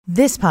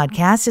This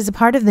podcast is a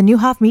part of the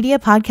Newhoff Media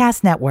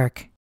Podcast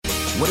Network.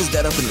 What is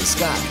that up in the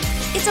sky?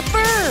 It's a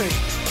bird.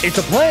 It's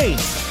a plane.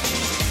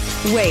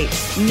 Wait,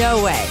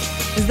 no way.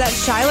 Is that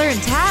Shyler and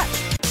Tat?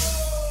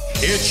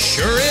 It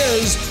sure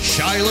is.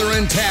 Shyler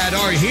and Tat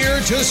are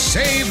here to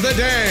save the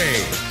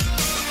day.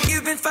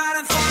 You've been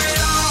fighting for it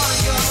all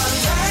your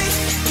life.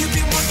 You've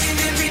been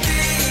working every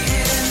day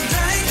and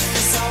night.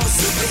 It's all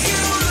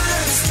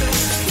superheroes to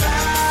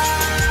fly.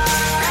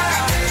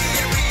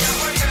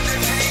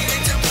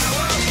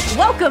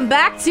 Welcome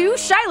back to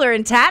Shyler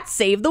and Tat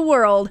Save the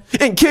World.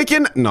 And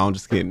kicking. No, I'm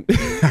just kidding.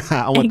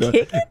 I want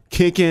the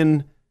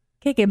kicking.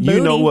 Kicking booty.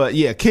 You know what?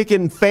 Yeah,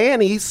 kicking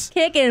fannies.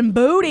 Kicking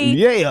booty.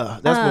 Yeah,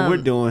 that's what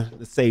we're doing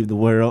to save the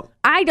world.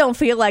 I don't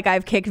feel like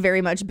I've kicked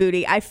very much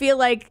booty. I feel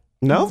like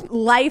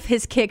life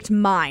has kicked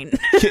mine.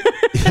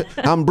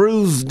 I'm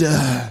bruised.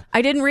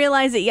 I didn't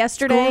realize it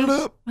yesterday.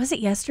 Scarred up. Was it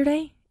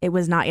yesterday? It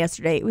was not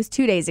yesterday. It was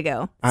 2 days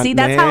ago. See,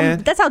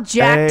 Man, that's how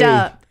jacked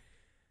up.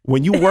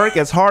 When you work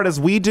as hard as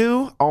we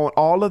do on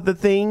all of the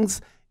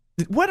things,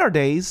 what are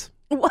days?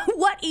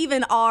 What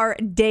even are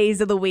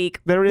days of the week?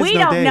 There is we no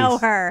don't days. know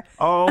her.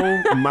 Oh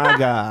my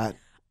God.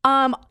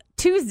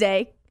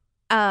 Tuesday,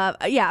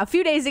 a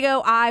few days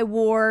ago, I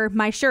wore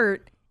my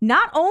shirt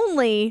not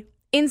only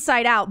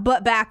inside out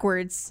but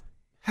backwards.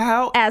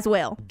 How as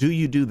well? Do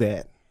you do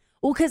that?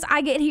 Well, because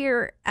I get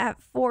here at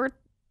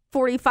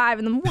 4:45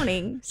 in the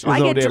morning, so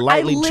She was over there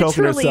lightly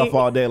choking herself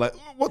all day, like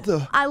what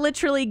the? I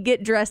literally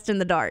get dressed in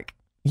the dark.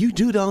 You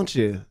do, don't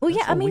you? Well,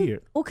 That's yeah, so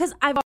weird. well, because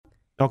I've.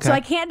 Okay. So I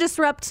can't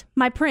disrupt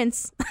my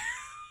prince.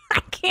 I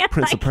can't.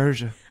 Prince of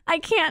Persia. I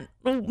can't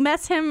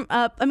mess him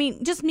up. I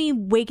mean, just me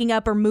waking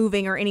up or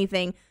moving or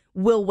anything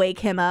will wake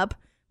him up.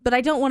 But I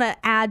don't want to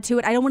add to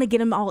it. I don't want to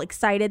get him all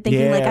excited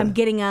thinking like I'm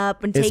getting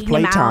up and It's taking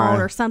him playtime. out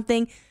or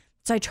something.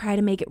 So I try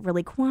to make it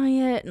really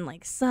quiet and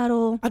like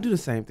subtle. I do the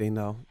same thing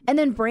though. And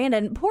then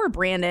poor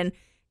Brandon.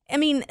 I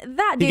mean,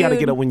 that dude. You got to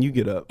get up when you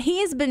get up. He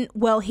has been,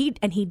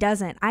 he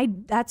doesn't.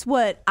 That's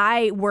what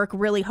I work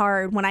really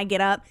hard when I get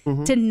up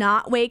to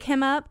not wake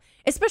him up,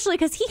 especially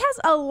because he has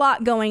a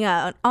lot going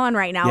on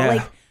right now.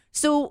 Yeah.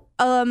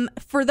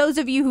 For those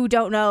of you who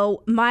don't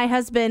know, my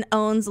husband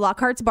owns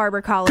Lockhart's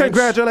Barber College.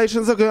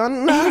 Congratulations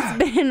again.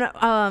 He's been,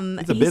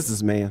 He's a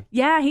businessman.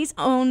 Yeah, he's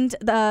owned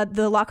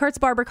the Lockhart's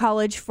Barber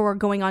College for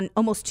going on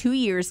almost 2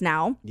 years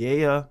now.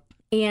 Yeah.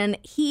 And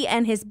he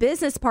and his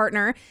business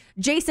partner,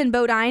 Jason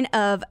Bodine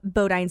of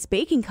Bodine's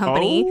Baking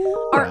Company,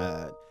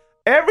 God.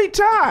 Every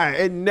time.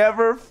 It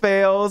never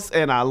fails,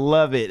 and I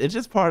love it. It's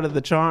just part of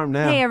the charm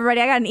now. Hey,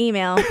 everybody, I got an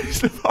email.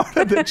 It's part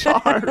of the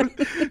charm.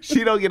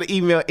 She don't get an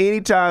email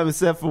anytime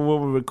except for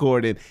when we're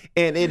recording,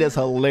 and it is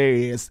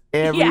hilarious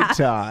every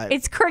time.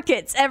 It's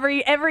crickets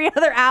every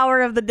other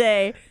hour of the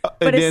day.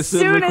 But as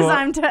soon as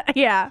I'm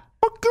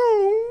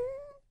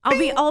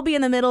I'll be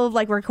in the middle of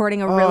like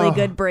recording a really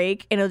good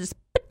break, and it'll just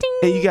ding.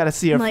 And you got to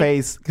see her like,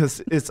 face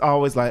because it's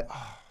always like,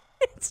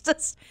 it's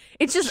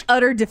just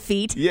utter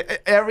defeat. yeah,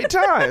 every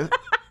time.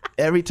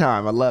 Every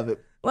time. I love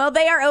it. Well,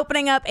 they are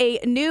opening up a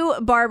new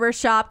barber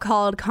shop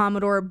called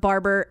Commodore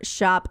Barber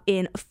Shop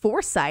in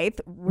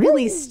Forsyth.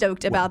 Really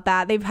stoked about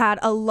that. They've had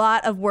a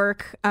lot of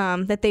work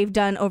that they've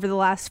done over the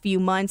last few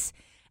months.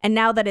 And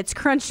now that it's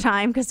crunch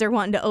time, because they're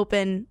wanting to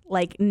open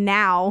like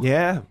now.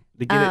 Yeah.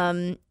 To get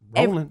it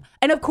rolling.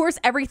 And of course,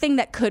 everything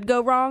that could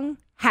go wrong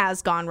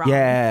has gone wrong.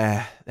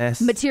 Yeah.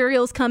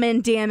 Materials come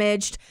in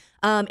damaged.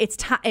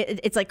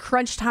 It's like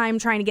crunch time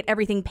trying to get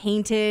everything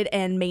painted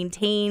and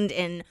maintained,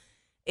 and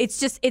it's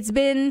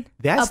been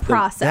a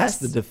process. That's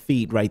the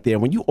defeat right there.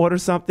 When you order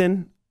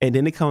something and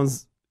then it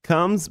comes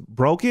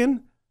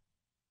broken,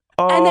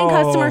 and then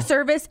customer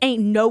service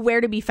ain't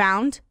nowhere to be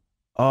found.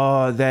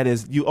 Oh, that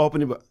is, you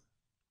open it.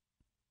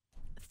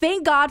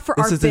 Thank God for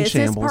our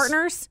business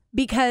partners,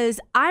 because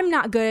I'm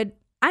not good.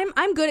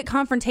 I'm good at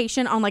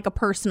confrontation on like a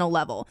personal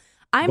level.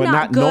 I'm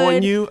not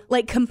good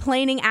like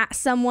complaining at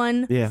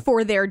someone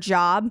for their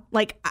job.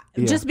 Like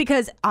just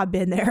because I've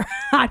been there,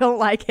 I don't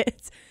like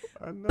it.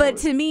 But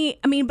to me,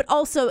 I mean, but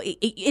also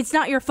it's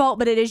not your fault,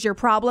 but it is your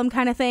problem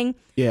kind of thing.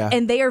 Yeah.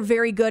 And they are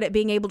very good at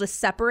being able to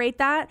separate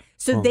that.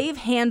 So they've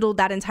handled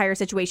that entire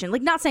situation.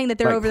 Like, not saying that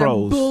they're like over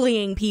pros. there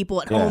bullying people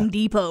at Home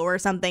Depot or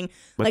something.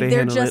 But like they're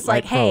handle just it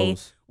like, hey,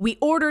 pros. we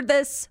ordered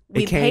this.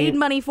 We paid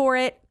money for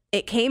it.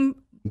 It came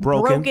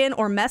broken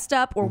or messed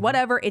up or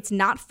whatever. It's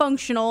not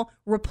functional.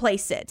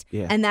 Replace it.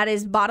 Yeah. And that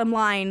is bottom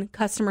line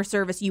customer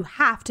service. You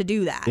have to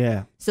do that.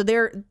 Yeah. So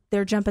they're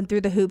jumping through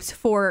the hoops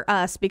for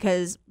us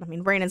because, I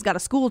mean, Brandon's got a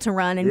school to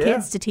run and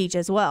kids to teach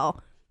as well.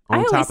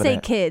 I always say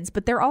kids,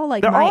 but they're all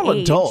like my age. They're all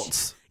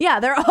adults. Yeah,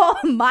 they're all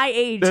my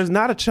age. There's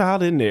not a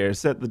child in there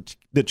except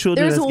the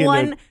children that's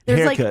getting their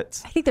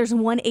haircuts. I think there's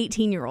one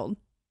 18-year-old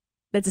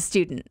that's a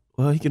student.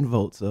 Well, he can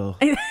vote, so.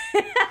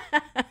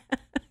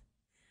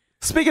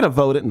 Speaking of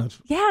voting. No.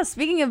 Yeah,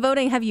 speaking of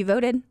voting, have you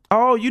voted?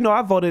 Oh,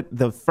 I voted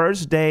the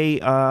first day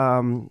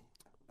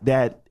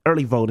that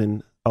early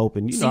voting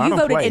opened. So you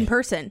voted in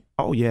person?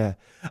 Oh, yeah.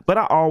 But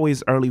I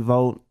always early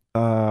vote.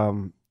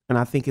 And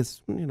I think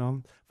it's,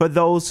 for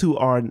those who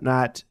are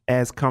not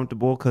as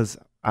comfortable, because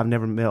I've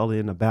never mailed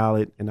in a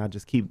ballot, and I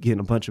just keep getting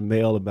a bunch of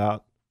mail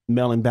about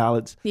mailing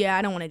ballots. Yeah,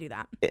 I don't want to do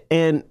that.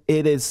 And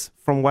it is,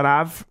 from what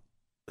I've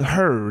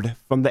heard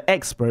from the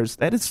experts,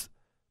 that it's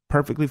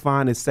perfectly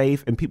fine, it's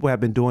safe, and people have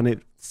been doing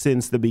it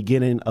since the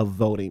beginning of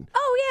voting.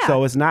 Oh, yeah.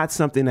 So it's not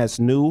something that's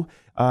new.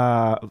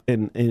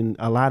 In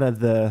a lot of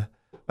the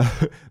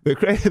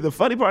the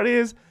funny part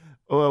is,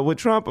 with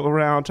Trump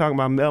around talking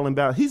about mailing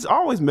ballots, he's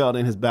always mailed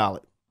in his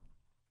ballot.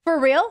 For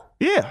real?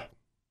 Yeah.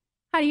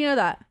 How do you know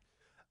that?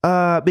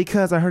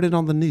 Because I heard it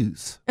on the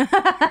news.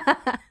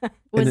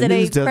 Was it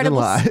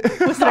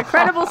a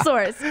credible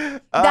source?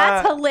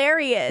 That's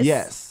hilarious.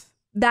 Yes.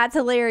 That's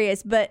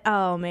hilarious. But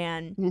oh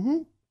man. Mm-hmm.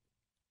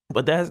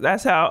 But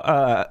that's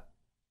how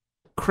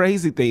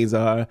crazy things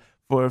are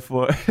for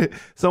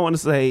someone to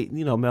say,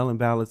 mail-in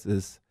ballots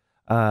is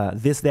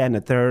this, that, and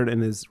the third,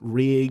 and is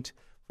rigged,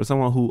 for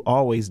someone who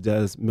always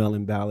does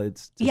mail-in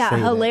ballots. Yeah,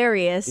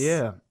 hilarious.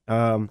 That.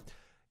 Yeah.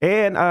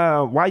 And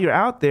while you're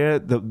out there,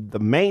 the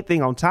main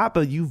thing on top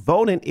of you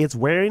voting is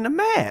wearing a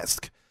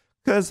mask,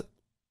 because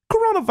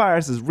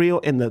coronavirus is real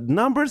and the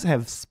numbers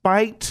have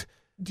spiked.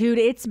 Dude,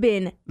 it's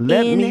been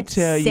Let me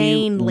tell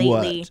you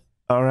lately. What,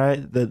 all right,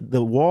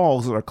 the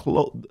walls are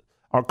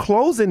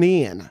closing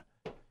in.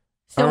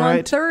 So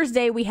on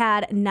Thursday we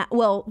had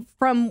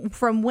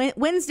from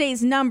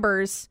Wednesday's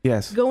numbers,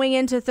 yes, going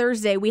into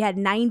Thursday we had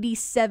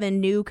 97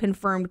 new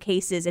confirmed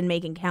cases in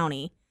Macon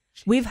County.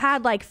 We've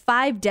had like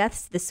 5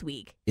 deaths this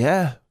week.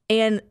 Yeah.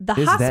 And the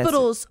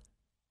hospitals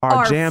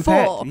are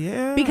full.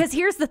 Yeah. Because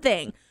here's the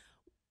thing.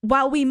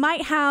 While we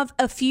might have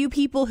a few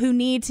people who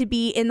need to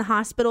be in the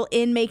hospital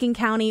in Macon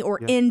County or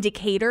in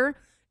Decatur,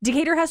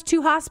 Decatur has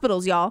 2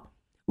 hospitals, y'all.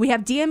 We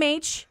have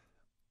DMH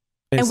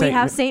and we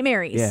have St.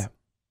 Mary's. Yeah.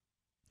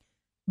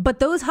 But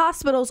those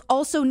hospitals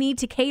also need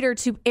to cater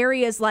to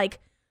areas like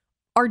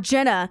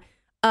Argenta,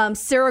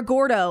 Cerro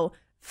Gordo,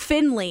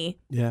 Finley,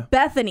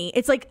 Bethany.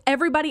 It's like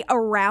everybody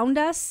around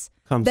us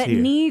that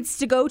needs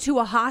to go to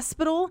a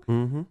hospital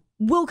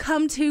will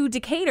come to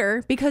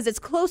Decatur because it's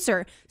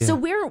closer. Yeah. So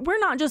we're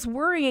not just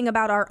worrying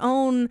about our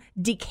own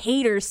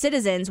Decatur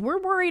citizens. We're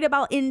worried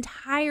about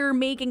entire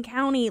Macon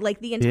County, like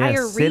the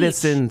entire reach.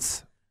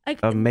 Citizens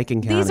of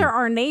Macon County. These are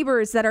our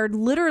neighbors that are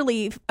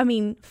literally,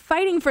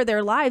 fighting for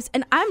their lives.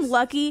 And I'm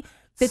lucky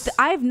that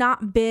I've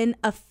not been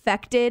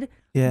affected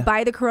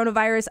by the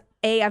coronavirus.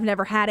 A, I've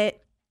never had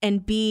it.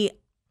 And B,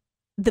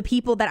 the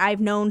people that I've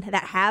known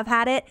that have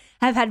had it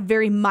have had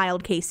very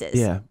mild cases.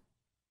 Yeah.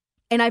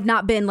 And I've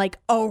not been like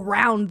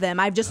around them.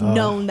 I've just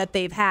known that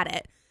they've had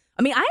it.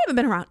 I haven't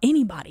been around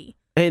anybody.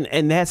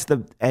 And that's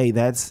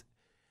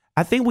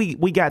I think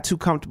we got too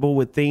comfortable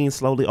with things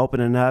slowly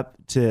opening up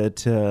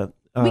to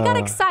we got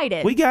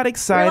excited. We got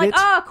excited. We're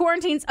like,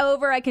 quarantine's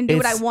over. I can do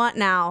what I want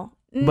now.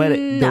 But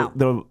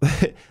no.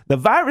 the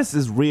virus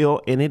is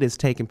real, and it is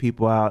taking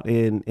people out,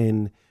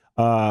 and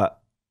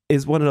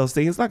it's one of those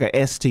things, like a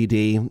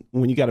STD,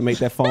 when you got to make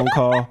that phone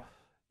call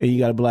and you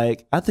got to be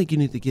like, I think you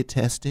need to get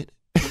tested.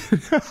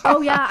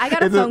 Oh yeah, I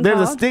got a phone call. There's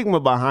a stigma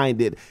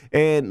behind it,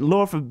 and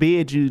Lord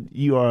forbid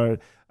you are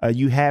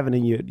you have it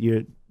and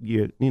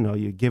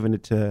you're giving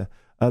it to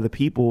other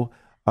people.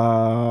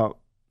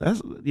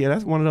 That's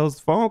one of those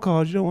phone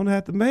calls you don't want to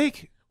have to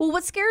make. Well,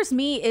 what scares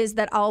me is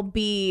that I'll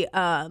be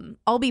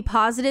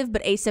positive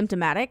but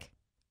asymptomatic.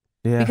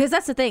 Yeah. Because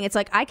that's the thing. It's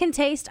like I can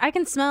taste, I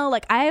can smell.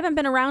 Like I haven't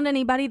been around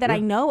anybody that I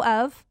know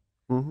of,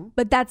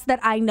 but that's that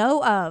I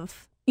know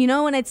of.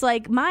 And it's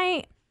like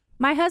my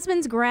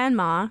husband's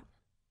grandma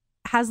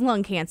has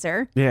lung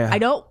cancer. Yeah.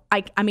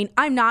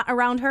 I'm not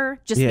around her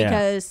just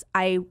because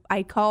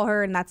I call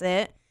her and that's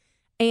it.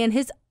 And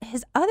his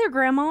other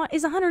grandma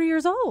is 100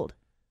 years old.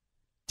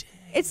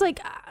 It's like,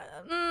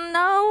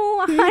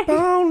 no. Keep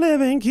on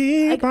living,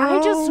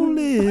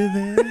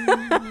 living.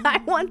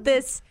 I want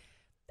this.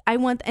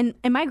 And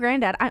my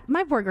granddad,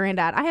 my poor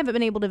granddad, I haven't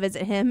been able to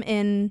visit him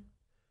in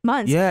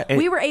months. Yeah.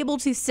 We were able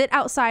to sit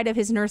outside of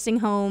his nursing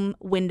home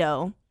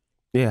window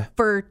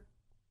for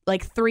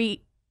like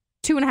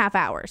 2.5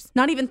 hours.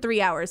 Not even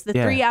 3 hours. The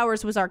 3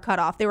 hours was our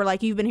cutoff. They were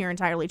like, you've been here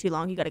entirely too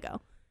long. You got to go.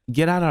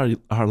 Get out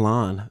our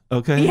lawn,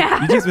 okay?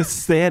 Yeah. You just been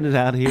standing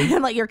out here.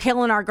 Like, you're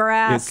killing our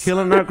grass. You're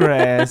killing our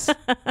grass.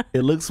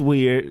 It looks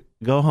weird.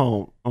 Go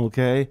home,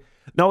 okay?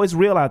 No, it's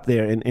real out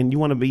there. And you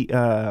want to be,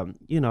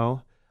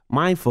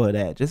 mindful of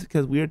that. Just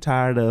because we're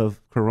tired of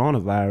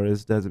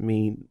coronavirus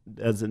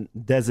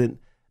doesn't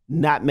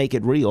not make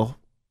it real.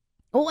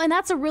 Well, and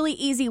that's a really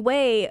easy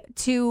way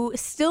to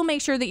still make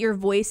sure that your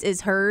voice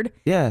is heard.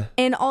 Yeah.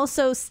 And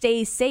also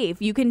stay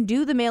safe. You can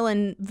do the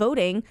mail-in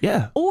voting.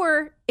 Yeah.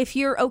 Or if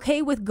you're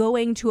okay with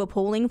going to a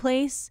polling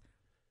place,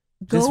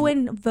 go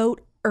and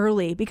vote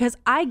early, because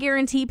I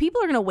guarantee people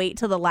are going to wait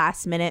till the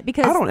last minute,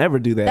 because I don't ever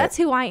do that. That's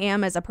who I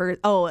am as a person.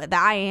 Oh,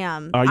 I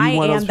am. Are you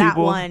one of those that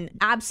people? One.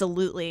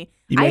 Absolutely.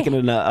 You making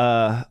it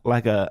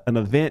an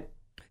event?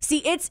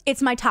 See,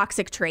 it's my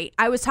toxic trait.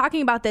 I was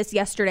talking about this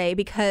yesterday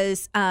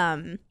because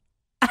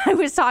I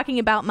was talking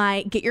about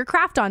my Get Your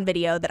Craft On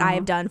video that I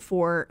have done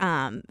for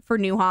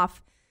Neuhoff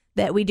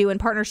that we do in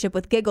partnership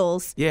with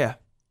Giggles. Yeah.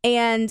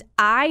 And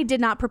I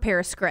did not prepare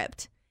a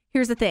script.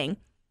 Here's the thing.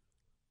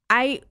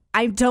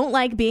 I don't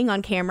like being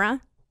on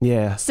camera.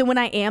 Yeah. So when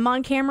I am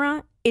on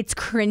camera, it's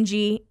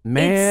cringy.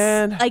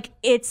 Man.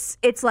 It's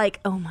like,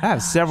 oh my god. I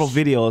have several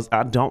videos.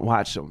 I don't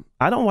watch them.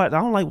 I don't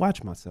like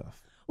watching myself.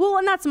 Well,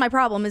 and that's my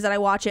problem is that I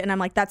watch it and I'm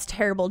like, that's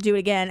terrible. Do it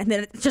again. And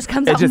then it just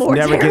comes out more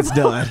terrible. It just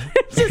never gets done.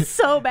 It's just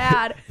so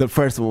bad. The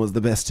first one was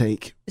the best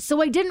take. So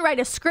I didn't write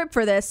a script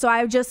for this. So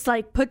I just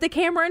like put the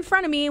camera in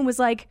front of me and was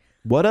like,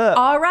 what up?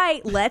 All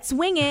right, let's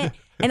wing it.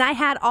 And I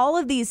had all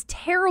of these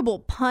terrible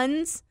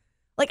puns.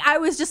 Like I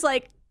was just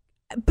like,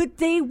 but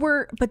they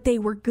were good. They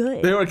were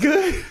good.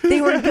 They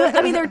were good.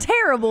 I mean, they're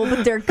terrible,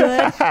 but they're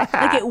good.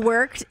 Like it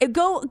worked.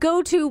 Go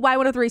to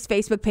Y103's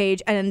Facebook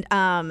page and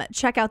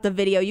check out the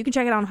video. You can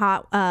check it on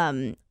Hot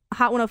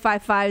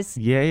 1055's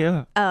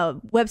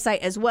website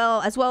as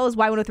well as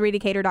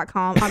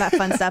y103decatur.com, all that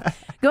fun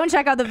stuff. Go and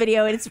check out the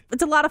video. It's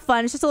a lot of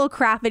fun. It's just a little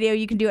craft video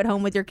you can do at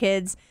home with your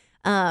kids.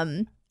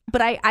 But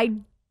I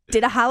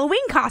did a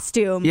Halloween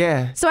costume.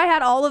 Yeah. So I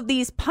had all of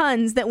these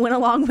puns that went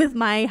along with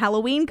my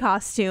Halloween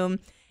costume.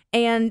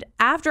 And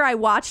after I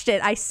watched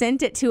it, I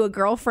sent it to a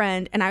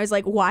girlfriend and I was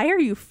like, why are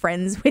you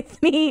friends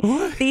with me?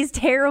 What? These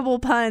terrible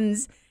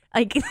puns,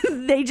 like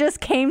they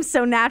just came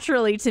so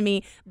naturally to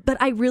me. But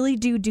I really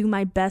do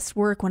my best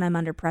work when I'm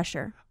under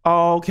pressure.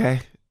 Oh, okay.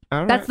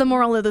 All right. That's the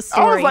moral of the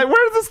story. I was like,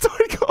 where's the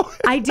story going?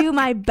 I do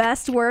my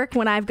best work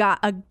when I've got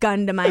a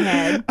gun to my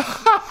head.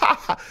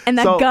 And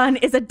that gun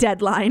is a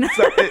deadline.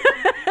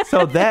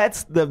 So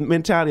that's the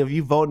mentality of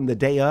you voting the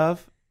day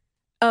of?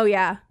 Oh,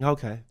 yeah.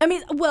 Okay. I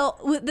mean, well,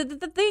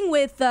 the thing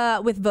with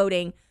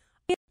voting,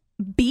 I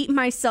beat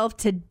myself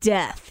to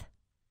death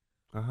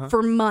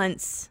for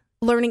months,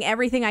 learning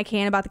everything I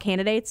can about the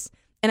candidates.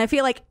 And I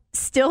feel like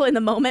still in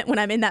the moment when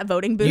I'm in that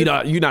voting booth, you're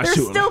not there's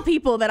sure. still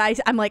people that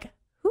I'm like,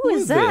 who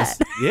is that?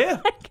 This? Yeah.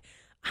 Like,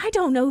 I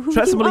don't know who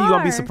Trust you me, are. you're going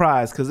to be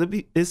surprised because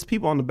it's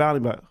people on the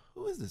ballot like,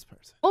 who is this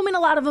person? Well, I mean, a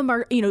lot of them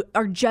are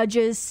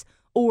judges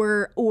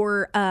or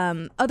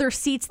other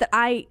seats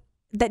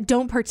that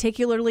don't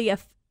particularly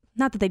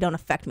not that they don't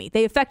affect me.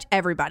 They affect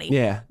everybody.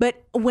 Yeah. But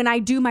when I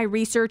do my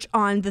research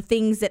on the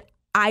things that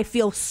I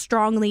feel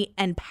strongly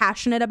and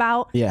passionate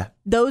about,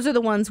 those are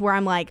the ones where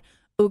I'm like,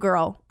 oh,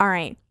 girl, all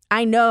right.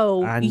 I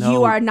know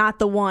you are not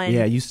the one.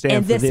 Yeah, you stand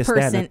and for this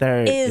person that, and the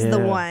third. is the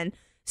one.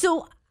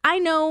 So I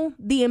know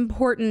the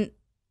important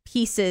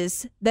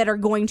pieces that are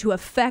going to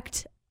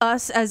affect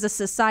us as a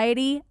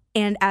society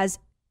and as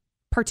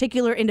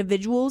particular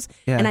individuals.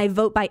 Yeah. And I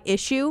vote by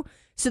issue.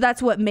 So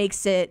that's what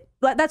makes it.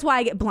 That's why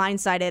I get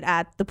blindsided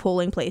at the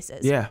polling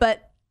places. Yeah.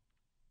 But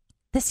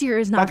this year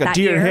is not like that a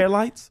deer year. in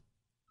headlights?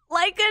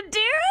 Like a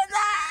deer in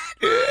that.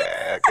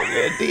 Yeah, like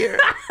a deer.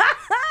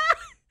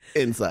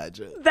 Inside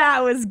joke.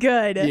 That was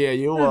good. Yeah,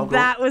 you're welcome.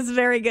 That was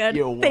very good.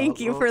 You're welcome. Thank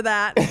you for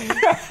that.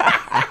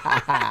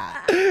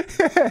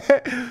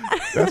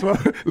 That's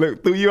what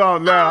look threw you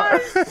on now.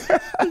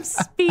 I'm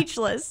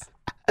speechless.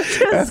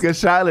 That's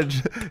because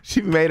Shyla,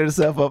 she made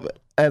herself up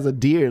as a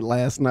deer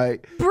last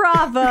night.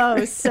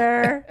 Bravo,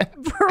 sir.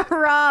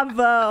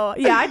 Bravo.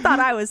 Yeah, I thought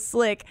I was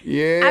slick.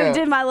 Yeah. I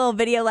did my little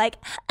video like,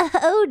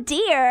 oh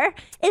dear,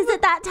 is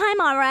it that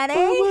time already?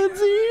 Oh, a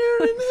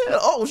deer in the head.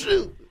 Oh,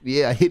 shoot.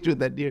 Yeah, I hit you with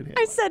that deer in the head.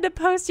 I said to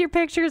post your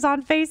pictures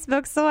on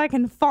Facebook so I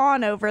can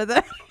fawn over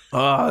them.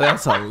 Oh,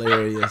 that's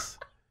hilarious.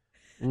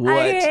 What?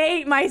 I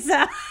hate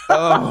myself.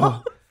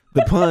 Oh,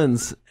 the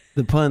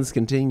puns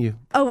continue.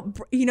 Oh,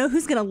 you know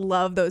who's going to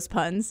love those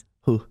puns?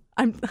 Who?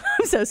 I'm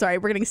so sorry.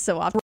 We're getting so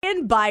off.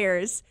 Brian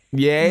Byers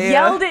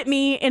yelled at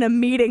me in a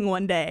meeting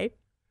one day.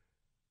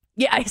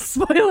 Yeah,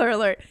 spoiler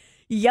alert.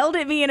 Yelled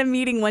at me in a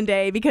meeting one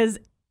day because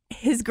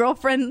his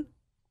girlfriend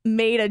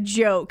made a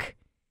joke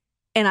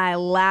and I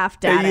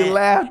laughed at it. You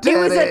laughed at it. It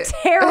was a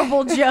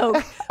terrible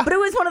joke, but it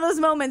was one of those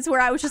moments where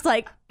I was just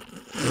like,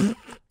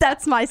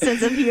 that's my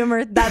sense of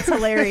humor. That's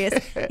hilarious.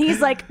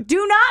 He's like,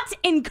 do not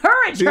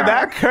encourage her. Do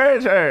not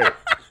encourage her.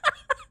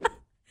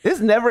 This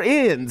never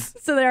ends.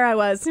 So there I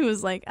was. He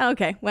was like,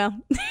 okay, well,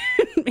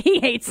 he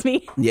hates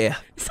me. Yeah.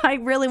 So I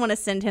really want to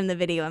send him the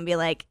video and be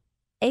like,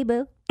 hey,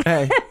 boo.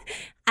 Hey.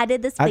 I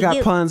did this for you. I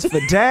got puns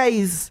for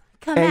days.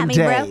 Come at me,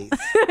 days.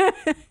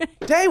 Bro.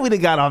 Dang, we done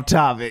got off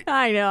topic.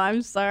 I know.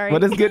 I'm sorry.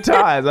 But it's good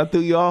times. I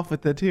threw you off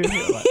with the tear. You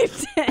did.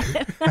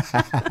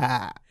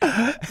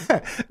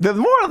 The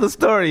moral of the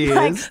story is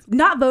like,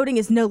 not voting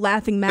is no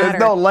laughing matter. There's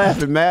no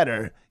laughing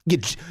matter. You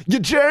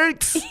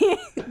jerks.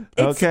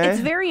 It's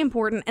very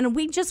important, and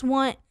we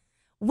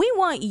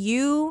want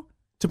you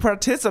to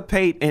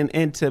participate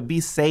and to be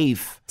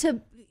safe.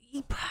 To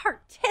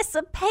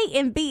participate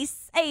and be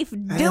safe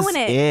doing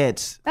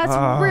it.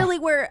 That's really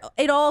where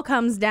it all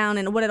comes down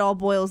and what it all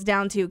boils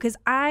down to. Because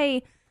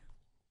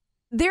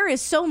there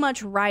is so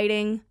much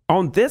writing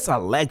on this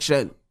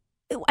election.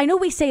 I know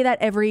we say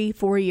that every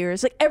 4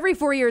 years. Like every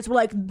 4 years, we're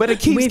like, but it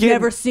keeps we've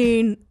never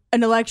seen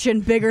an election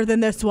bigger than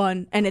this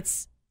one, and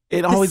it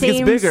always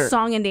gets bigger.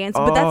 Song and dance,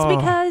 but that's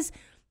because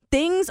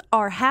things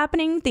are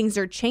happening, things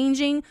are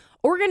changing,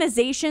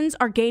 organizations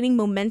are gaining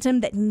momentum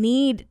that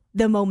need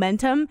the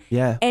momentum,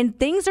 and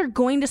things are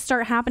going to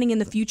start happening in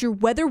the future,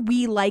 whether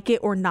we like it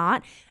or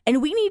not,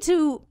 and we need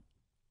to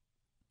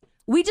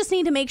We just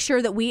need to make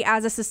sure that we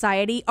as a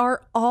society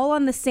are all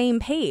on the same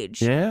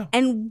page. Yeah.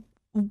 And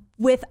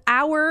with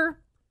our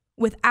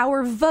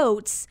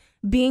votes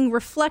being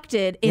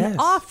reflected in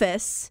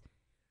office,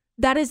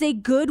 that is a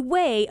good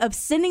way of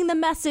sending the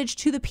message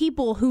to the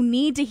people who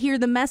need to hear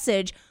the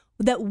message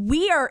that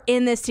we are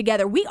in this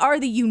together. We are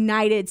the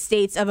United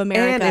States of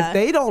America. And if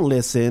they don't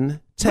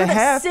listen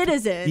to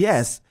citizens.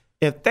 Yes.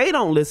 If they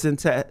don't listen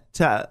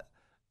to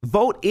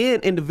vote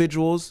in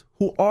individuals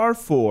who are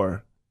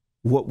for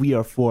what we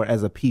are for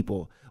as a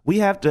people, we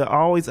have to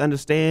always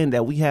understand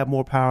that we have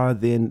more power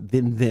than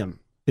them.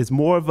 It's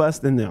more of us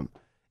than them.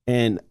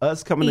 And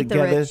us coming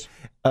together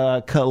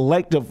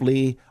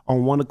collectively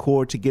on one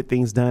accord to get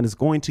things done is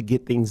going to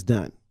get things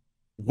done.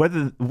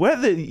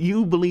 Whether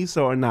you believe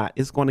so or not,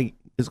 it's going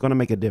to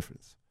make a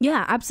difference.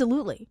 Yeah,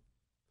 absolutely.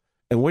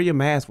 And wear your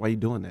mask while you're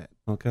doing that,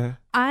 okay?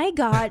 I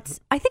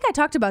think I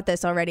talked about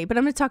this already, but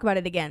I'm going to talk about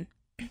it again.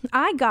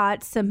 I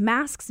got some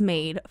masks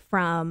made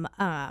from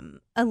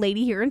a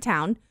lady here in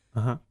town,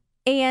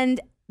 and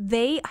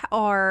they're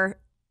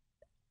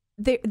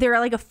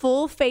like a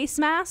full face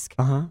mask,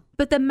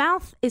 but the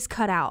mouth is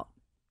cut out.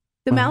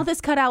 The mouth is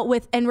cut out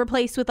and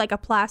replaced with like a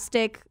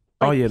plastic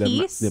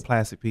piece. The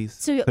plastic piece.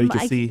 So you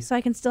can see. So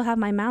I can still have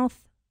my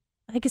mouth.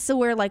 I can still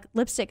wear like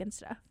lipstick and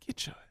stuff.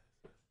 Get your.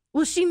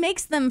 Well, she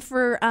makes them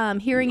for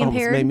hearing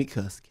impaired. Almost made me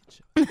cuss. Get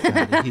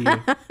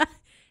your.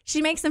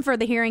 She makes them for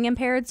the hearing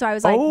impaired. So I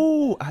was like,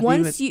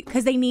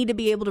 because they need to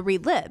be able to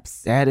read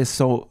lips. That is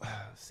so.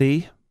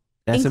 See,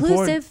 that's inclusive.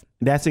 Important.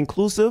 That's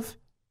inclusive.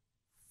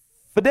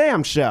 For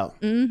damn show.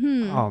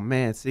 Mm-hmm. Oh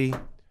man, see,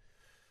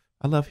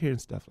 I love hearing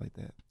stuff like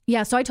that.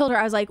 Yeah. So I told her,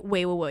 I was like,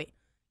 wait.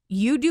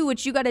 You do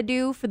what you got to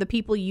do for the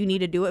people you need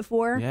to do it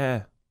for.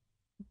 Yeah.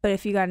 But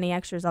if you got any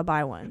extras, I'll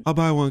buy one. I'll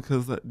buy one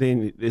because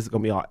then it's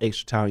gonna be all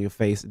extra time on your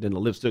face, and then the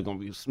lipstick gonna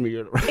be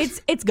smeared.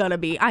 It's gonna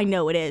be. I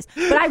know it is.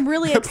 But I'm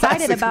really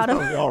excited about them.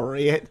 All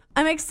red.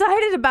 I'm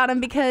excited about them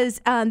because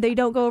they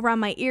don't go around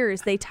my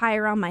ears. They tie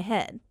around my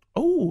head.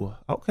 Oh,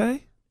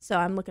 okay. So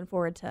I'm looking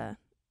forward to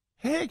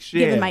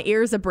giving my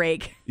ears a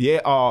break.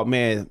 Yeah. Oh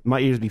man, my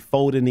ears be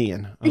folding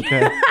in.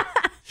 Okay.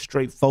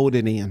 Straight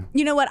folding in.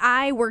 You know what?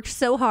 I worked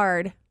so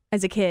hard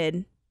as a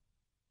kid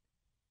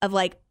of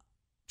like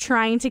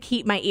trying to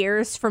keep my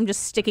ears from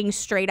just sticking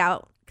straight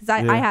out because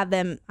I have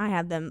them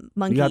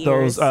monkey ears. You got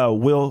those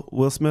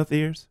Will Smith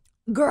ears?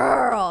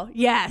 Girl,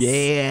 yes.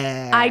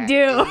 Yeah. I do.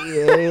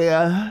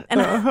 Yeah.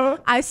 And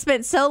I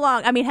spent so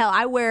long. I mean, hell,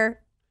 I wear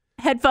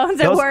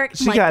headphones at work.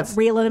 I'm like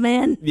reeling them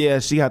in. Yeah,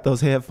 she got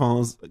those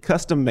headphones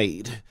custom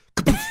made.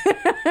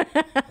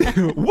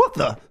 What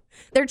the?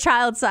 They're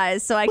child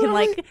size, so I can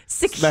like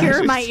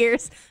secure my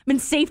ears. I've been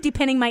safety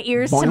pinning my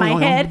ears to my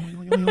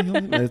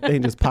head. They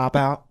just pop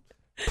out.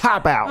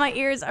 Pop out. My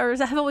ears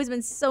have always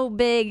been so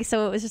big,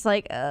 so it was just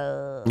like,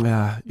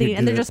 yeah,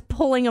 and they're just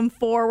pulling them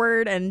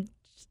forward, and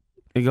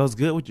it goes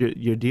good with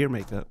your deer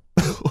makeup.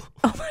 Oh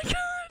my god,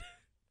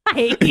 I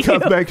hate you. It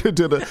comes back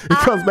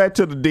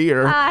to the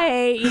deer. I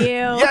hate you.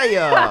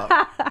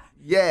 Yeah.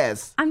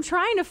 Yes. I'm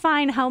trying to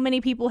find how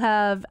many people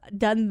have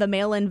done the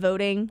mail-in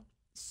voting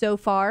so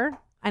far,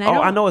 and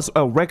I know it's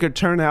a record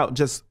turnout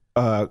just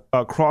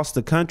across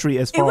the country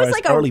as far as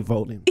early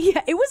voting.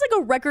 Yeah, it was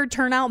like a record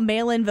turnout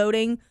mail-in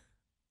voting.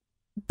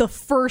 The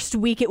first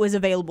week it was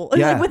available.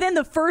 Yeah. Like within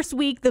the first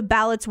week the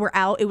ballots were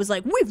out. It was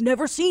like, we've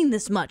never seen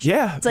this much.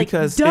 Yeah, it's like,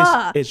 because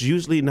duh. It's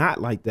usually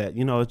not like that.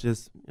 It's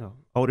just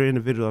older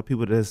individuals or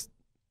people that just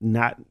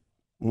not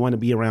want to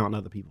be around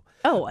other people.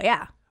 Oh,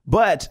 yeah.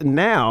 But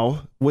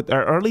now with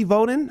our early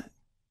voting,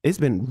 it's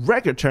been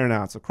record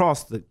turnouts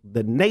across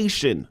the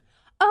nation.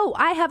 Oh,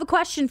 I have a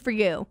question for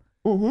you.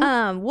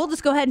 Mm-hmm. We'll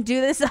just go ahead and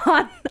do this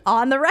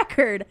on the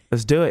record.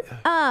 Let's do it.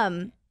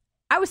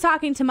 I was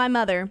talking to my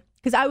mother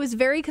because I was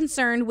very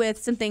concerned with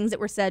some things that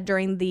were said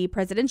during the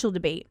presidential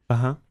debate.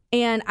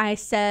 And I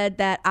said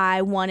that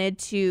I wanted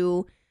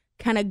to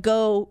kind of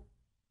go.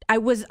 I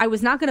was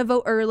not going to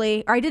vote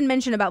early, or I didn't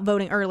mention about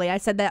voting early. I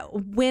said that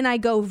when I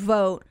go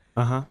vote,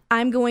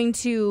 I'm going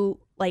to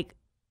like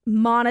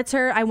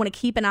monitor. I want to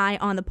keep an eye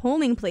on the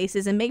polling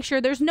places and make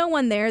sure there's no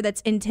one there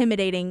that's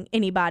intimidating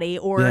anybody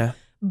or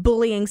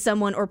bullying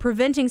someone or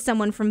preventing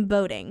someone from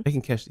voting. They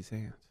can catch these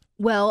hands.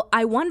 Well,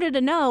 I wanted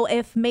to know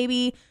if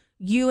maybe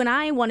you and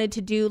I wanted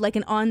to do like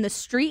an on the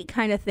street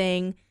kind of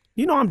thing.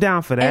 I'm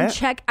down for that. And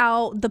check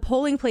out the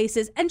polling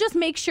places and just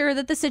make sure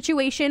that the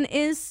situation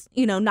is,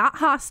 not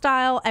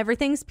hostile.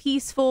 Everything's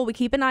peaceful. We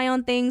keep an eye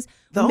on things.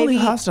 The only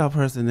hostile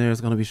person there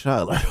is going to be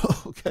Charlotte.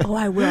 Okay. Oh,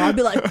 I will. I'll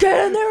be like,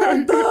 get in there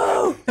and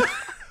vote.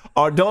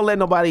 Or don't let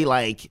nobody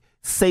like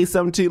say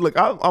something to you. Look,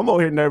 I'm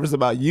over here nervous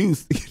about you.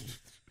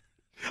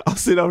 I'll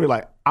sit over here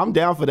like, I'm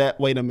down for that.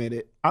 Wait a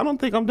minute. I don't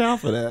think I'm down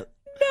for that.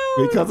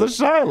 No. Because of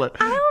Charlotte.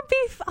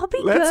 I'll be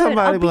let good.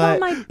 Somebody I'll be like, on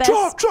my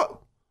best. Drop.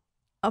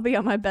 I'll be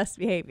on my best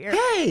behavior.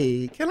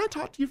 Hey, can I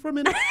talk to you for a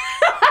minute?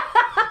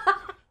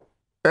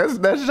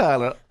 That's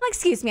Charlotte.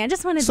 Excuse me, I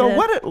just wanted to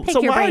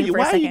pick your brain for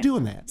a second. Why are you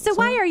doing that? So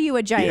why are you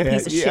a giant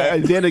piece of shit?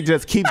 And then it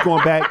just keeps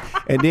going back,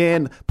 and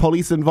then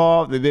police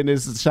involved, and then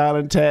there's Charlotte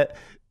and Tat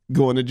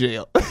going to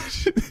jail.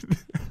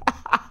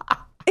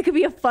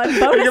 be a fun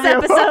bonus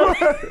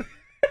episode.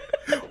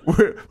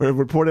 We're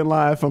reporting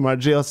live from our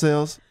jail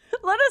cells.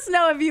 Let us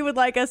know if you would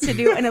like us to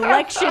do an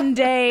election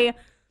day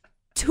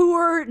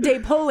tour day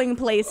polling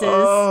places.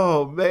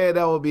 Oh man,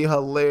 that would be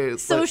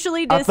hilarious.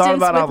 Socially distanced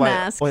with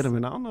masks. Wait a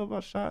minute, I don't know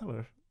about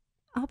Shyler.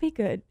 I'll be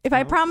good. If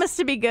I promise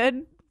to be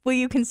good, will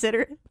you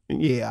consider it?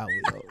 Yeah, I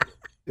will.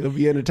 It'll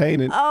be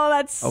entertaining. Oh,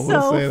 that's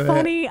so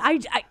funny. I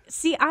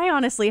see. I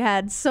honestly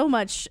had so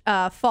much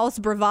false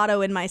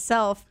bravado in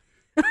myself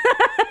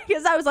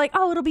because I was like,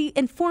 "Oh, it'll be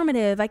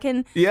informative. I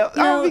can." Yeah,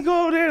 I'll be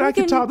going there and I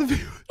can talk to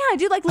people. Yeah,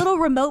 do like little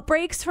remote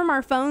breaks from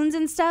our phones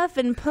and stuff,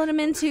 and put them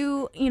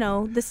into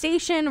the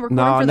station. Record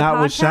for the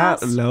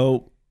podcast.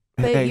 No,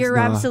 but you're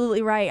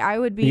absolutely right. I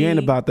would be. You ain't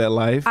about that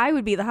life. I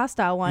would be the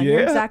hostile one. Yeah.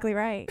 You're exactly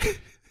right.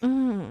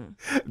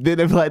 Then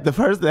if like the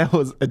person that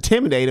was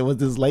intimidated was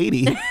this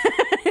lady.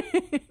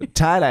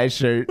 Tie-dye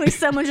shirt. Like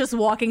someone just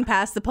walking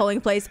past the polling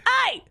place.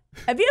 Hey,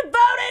 have you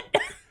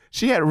voted?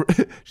 Get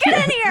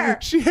in here.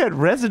 She had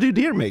residue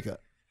deer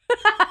makeup.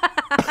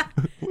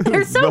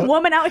 There's some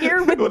woman out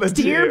here with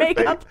deer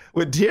makeup.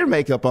 With deer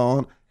makeup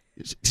on,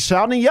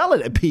 shouting and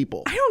yelling at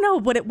people. I don't know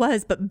what it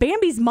was, but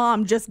Bambi's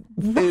mom just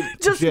went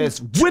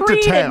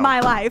to town. My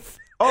life.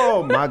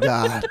 Oh my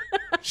God.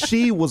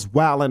 She was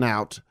wilding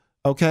out.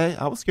 Okay,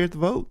 I was scared to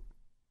vote.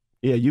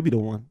 Yeah, you be the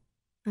one.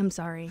 I'm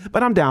sorry.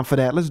 But I'm down for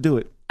that. Let's do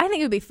it. I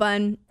think it would be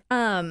fun.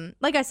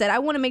 Like I said, I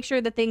want to make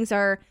sure that things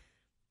are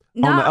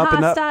not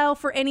hostile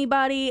for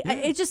anybody.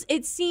 Yeah. It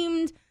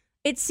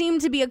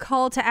seemed to be a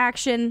call to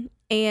action,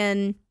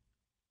 and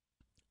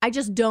I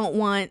just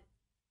want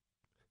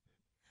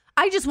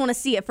to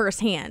see it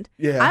firsthand.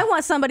 Yeah. I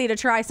want somebody to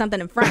try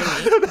something in front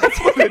of me. That's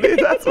what it is.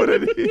 That's what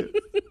it is.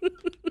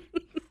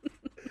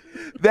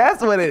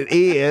 That's what it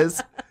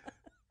is.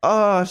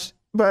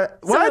 But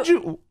why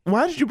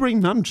did you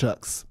bring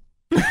nunchucks?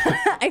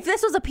 If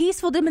this was a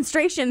peaceful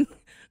demonstration,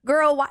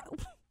 girl, why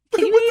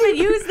can you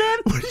even use them?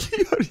 What do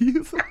you gotta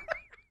use them?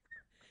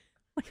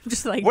 I'm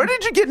just like, where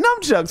did you get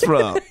nunchucks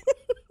from?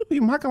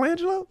 You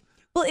Michelangelo?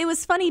 Well, it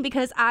was funny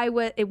because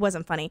it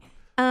wasn't funny.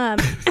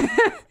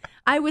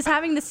 I was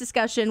having this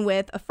discussion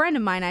with a friend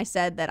of mine. I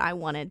said that I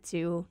wanted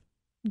to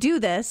do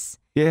this.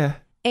 Yeah.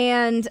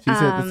 And she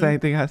said the same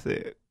thing I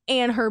said.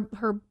 And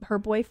her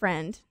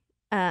boyfriend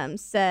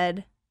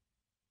said,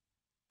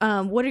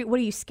 what are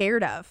you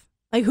scared of?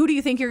 Like, who do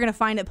you think you're going to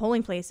find at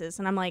polling places?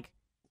 And I'm like,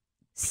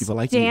 people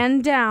like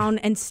stand down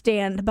and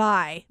stand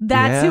by.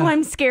 That's who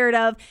I'm scared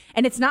of.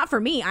 And it's not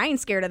for me. I ain't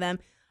scared of them.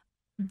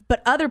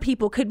 But other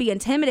people could be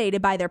intimidated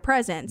by their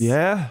presence.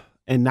 Yeah.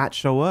 And not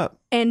show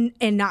up. And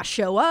not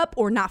show up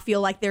or not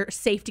feel like they're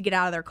safe to get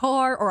out of their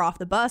car or off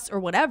the bus or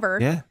whatever.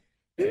 Yeah.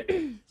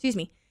 Excuse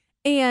me.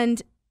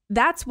 And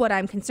that's what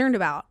I'm concerned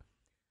about.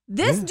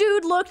 This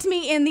dude looked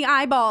me in the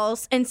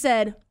eyeballs and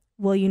said,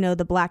 well,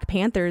 the Black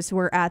Panthers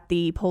were at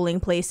the polling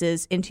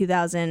places in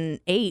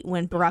 2008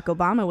 when Barack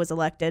Obama was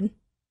elected.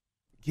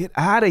 Get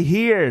out of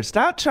here.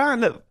 Stop trying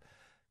to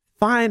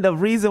find a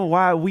reason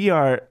why we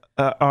are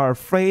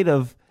afraid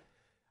of.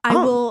 I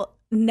will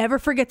never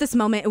forget this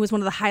moment. It was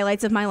one of the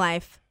highlights of my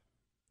life.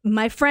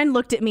 My friend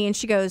looked at me and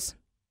she goes,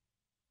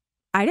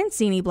 I didn't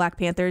see any Black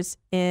Panthers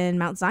in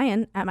Mount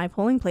Zion at my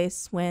polling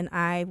place when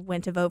I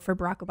went to vote for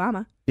Barack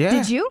Obama. Yeah.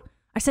 Did you?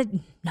 I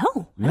said,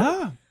 no.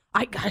 No.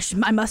 I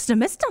must have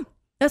missed them.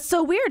 That's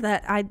so weird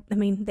that I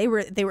mean, they were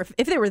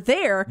if they were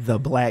there, the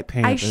Black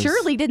Panthers, I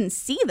surely didn't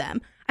see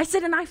them. I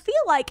said, and I feel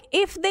like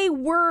if they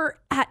were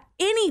at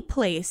any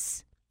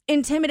place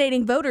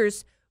intimidating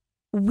voters,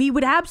 we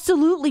would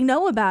absolutely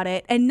know about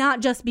it and not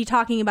just be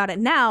talking about it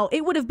now.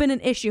 It would have been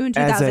an issue in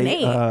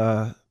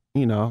 2008.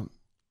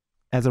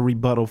 As a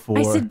rebuttal for.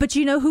 I said, but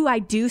you know who I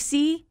do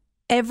see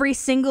every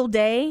single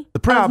day the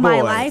Proud of my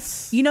Boys.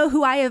 life? You know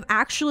who I have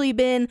actually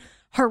been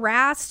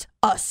harassed,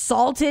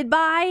 assaulted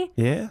by?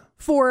 Yeah.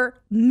 For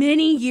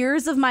many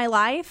years of my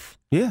life?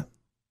 Yeah.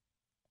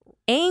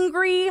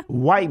 Angry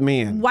white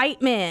men.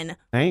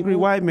 Angry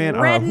white men.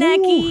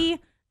 Rednecky.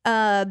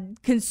 Angry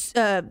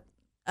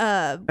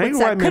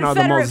white men are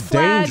the most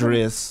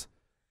dangerous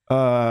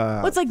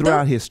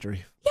throughout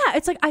history. Yeah,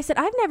 it's like I said,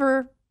 I've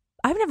never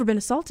been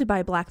assaulted by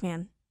a black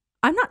man.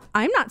 I'm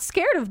not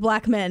scared of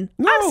black men.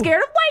 No, I'm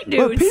scared of white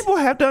dudes. But people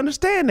have to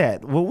understand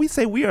that. When we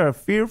say we are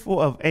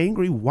fearful of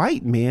angry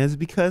white men, is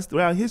because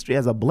throughout history,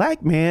 as a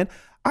black man,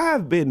 our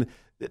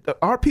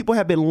people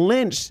have been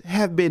lynched,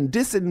 have been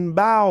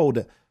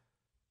disemboweled,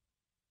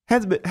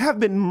 have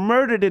been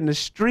murdered in the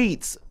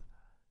streets.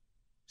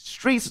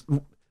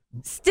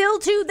 Still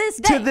to this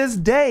day. To this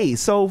day.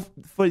 So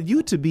for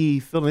you to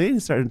be feeling any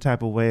certain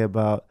type of way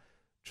about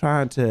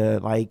trying to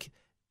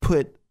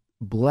put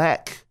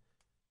Black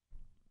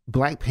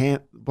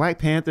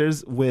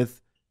Panthers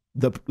with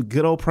the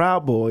good old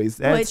Proud Boys.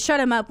 Well, it shut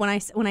him up when I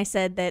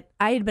said that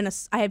I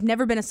have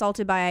never been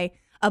assaulted by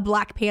a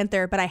Black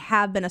Panther, but I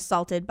have been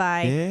assaulted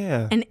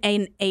by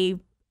a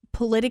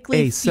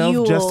politically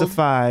fueled,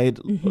 self-justified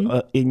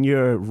in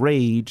your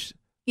rage.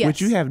 Yes.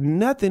 Which you have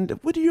nothing.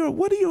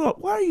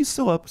 Why are you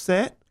so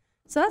upset?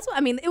 So that's what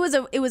I mean. It was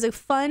a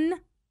fun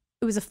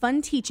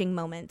teaching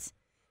moment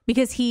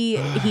because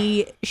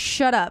he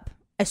shut up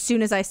as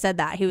soon as I said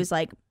that. He was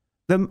like,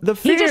 the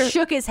fear, he just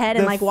shook his head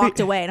and like walked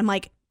away. And I'm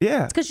like,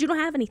 yeah, it's because you don't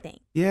have anything.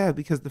 Yeah,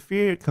 because the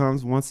fear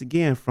comes once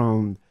again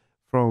from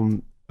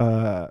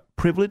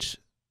privileged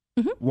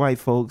white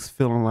folks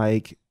feeling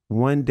like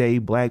one day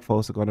black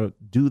folks are going to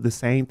do the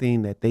same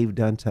thing that they've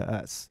done to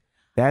us.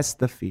 That's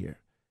the fear,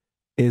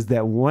 is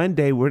that one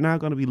day we're not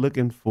going to be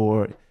looking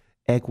for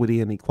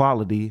equity and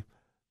equality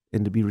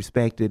and to be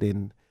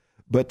respected,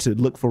 but to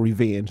look for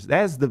revenge.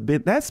 That's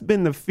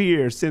been the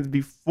fear since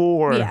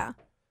before. Yeah.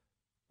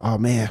 Oh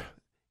man,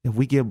 if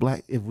we give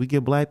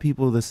black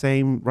people the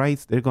same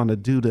rights, they're going to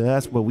do to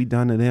us what we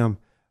done to them.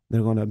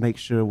 They're going to make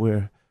sure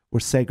we're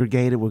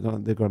segregated.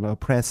 They're going to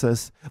oppress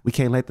us. We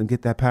can't let them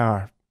get that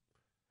power.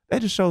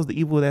 That just shows the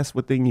evil that's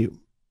within you.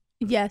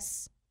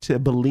 Yes. To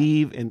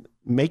believe and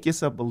make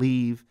yourself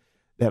believe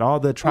that all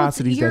the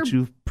atrocities that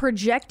you're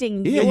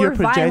projecting your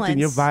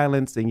violence.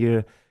 violence and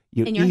your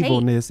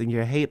evilness and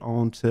your hate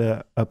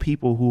onto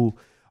people who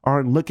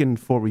aren't looking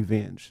for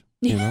revenge.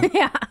 You know?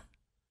 Yeah.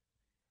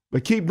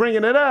 But keep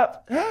bringing it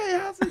up. Hey,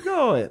 how's it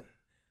going?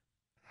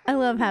 I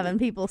love having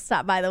people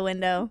stop by the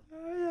window.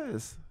 Oh,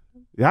 yes.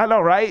 Yeah, I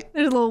know, right?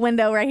 There's a little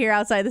window right here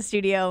outside the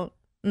studio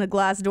and the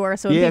glass door.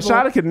 So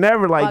Shada could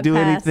never like do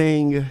past.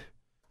 anything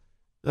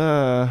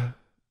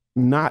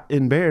not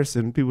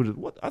embarrassing. People just,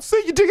 what? I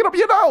see you digging up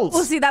your nose.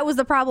 Well, see, that was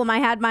the problem. I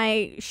had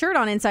my shirt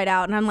on inside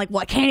out, and I'm like,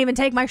 well, I can't even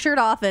take my shirt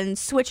off and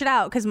switch it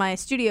out because my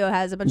studio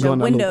has a bunch of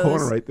windows. That little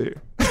corner right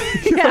there.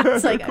 Yeah,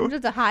 it's like I'm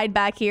just to hide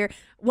back here.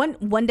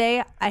 One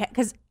day,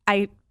 because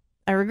I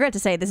regret to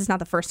say this is not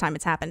the first time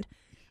it's happened.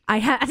 I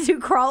had to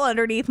crawl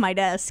underneath my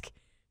desk,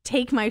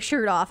 take my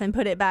shirt off, and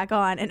put it back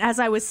on. And as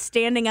I was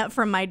standing up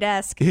from my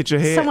desk, hit your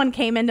head. Someone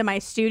came into my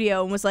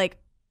studio and was like,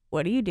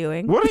 "What are you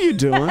doing?" What are you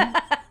doing?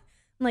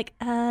 I'm like,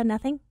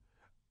 nothing.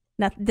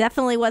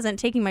 Definitely wasn't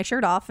taking my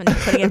shirt off and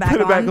putting it back,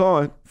 Put it back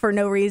on for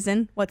no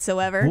reason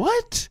whatsoever.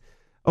 What?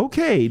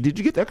 Okay, did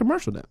you get that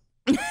commercial then?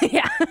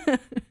 Yeah.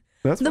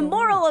 That's the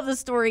moral of the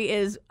story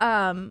is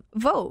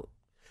vote.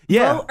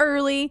 Yeah. Vote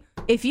early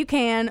if you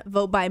can.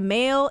 Vote by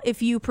mail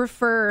if you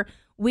prefer.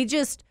 We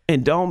just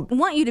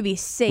want you to be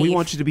safe. We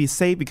want you to be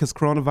safe because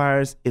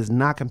coronavirus is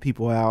knocking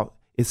people out.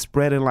 It's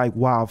spreading like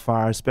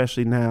wildfire,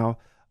 especially now.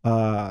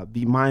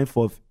 Be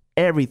mindful of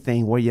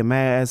everything. Wear your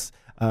mask.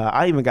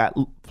 I even got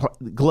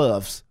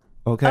gloves.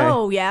 Okay.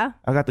 Oh, yeah?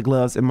 I got the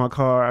gloves in my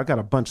car. I got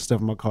a bunch of stuff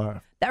in my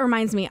car. That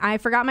reminds me, I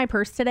forgot my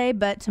purse today,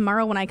 but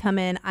tomorrow when I come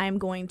in, I'm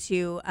going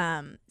to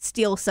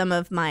steal some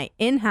of my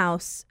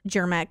in-house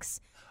Germ-X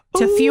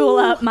to fuel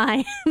up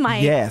my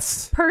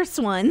purse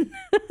one.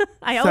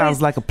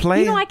 Sounds like a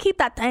plan. You know, I keep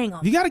that thing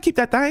on. You got to keep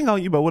that thing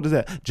on you, but what is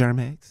that?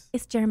 Germ-X?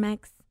 It's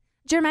Germ-X.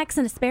 Germ-X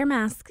and a spare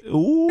mask.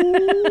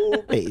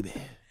 Ooh, baby.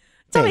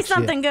 Tell me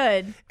something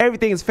good.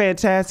 Everything is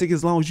fantastic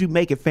as long as you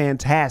make it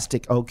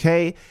fantastic,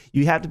 okay?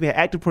 You have to be an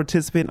active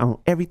participant on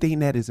everything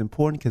that is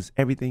important because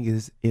everything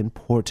is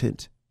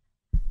important.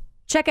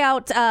 Check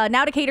out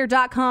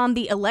nowdecatur.com,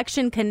 the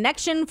election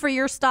connection for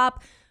your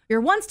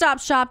one-stop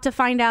shop to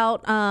find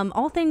out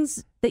all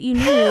things that you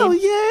need. Hell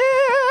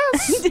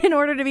yes! In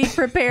order to be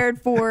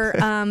prepared for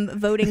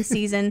voting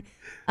season.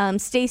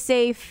 Stay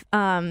safe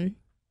and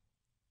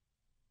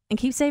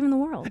keep saving the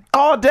world.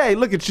 All day.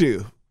 Look at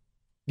you.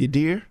 You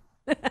dear.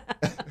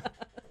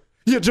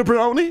 You're a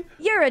jabroni?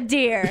 You're a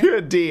deer. You're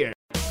a deer.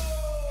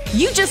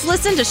 You just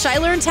listened to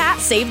Shyler and Tat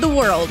Save the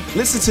World.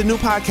 Listen to new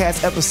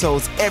podcast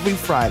episodes every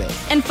Friday.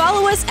 And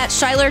follow us at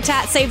Shyler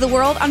Tat Save the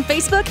World on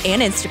Facebook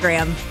and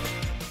Instagram.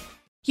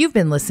 You've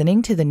been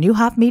listening to the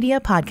Neuhoff Media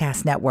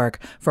Podcast Network.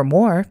 For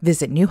more,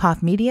 visit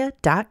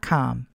neuhoffmedia.com.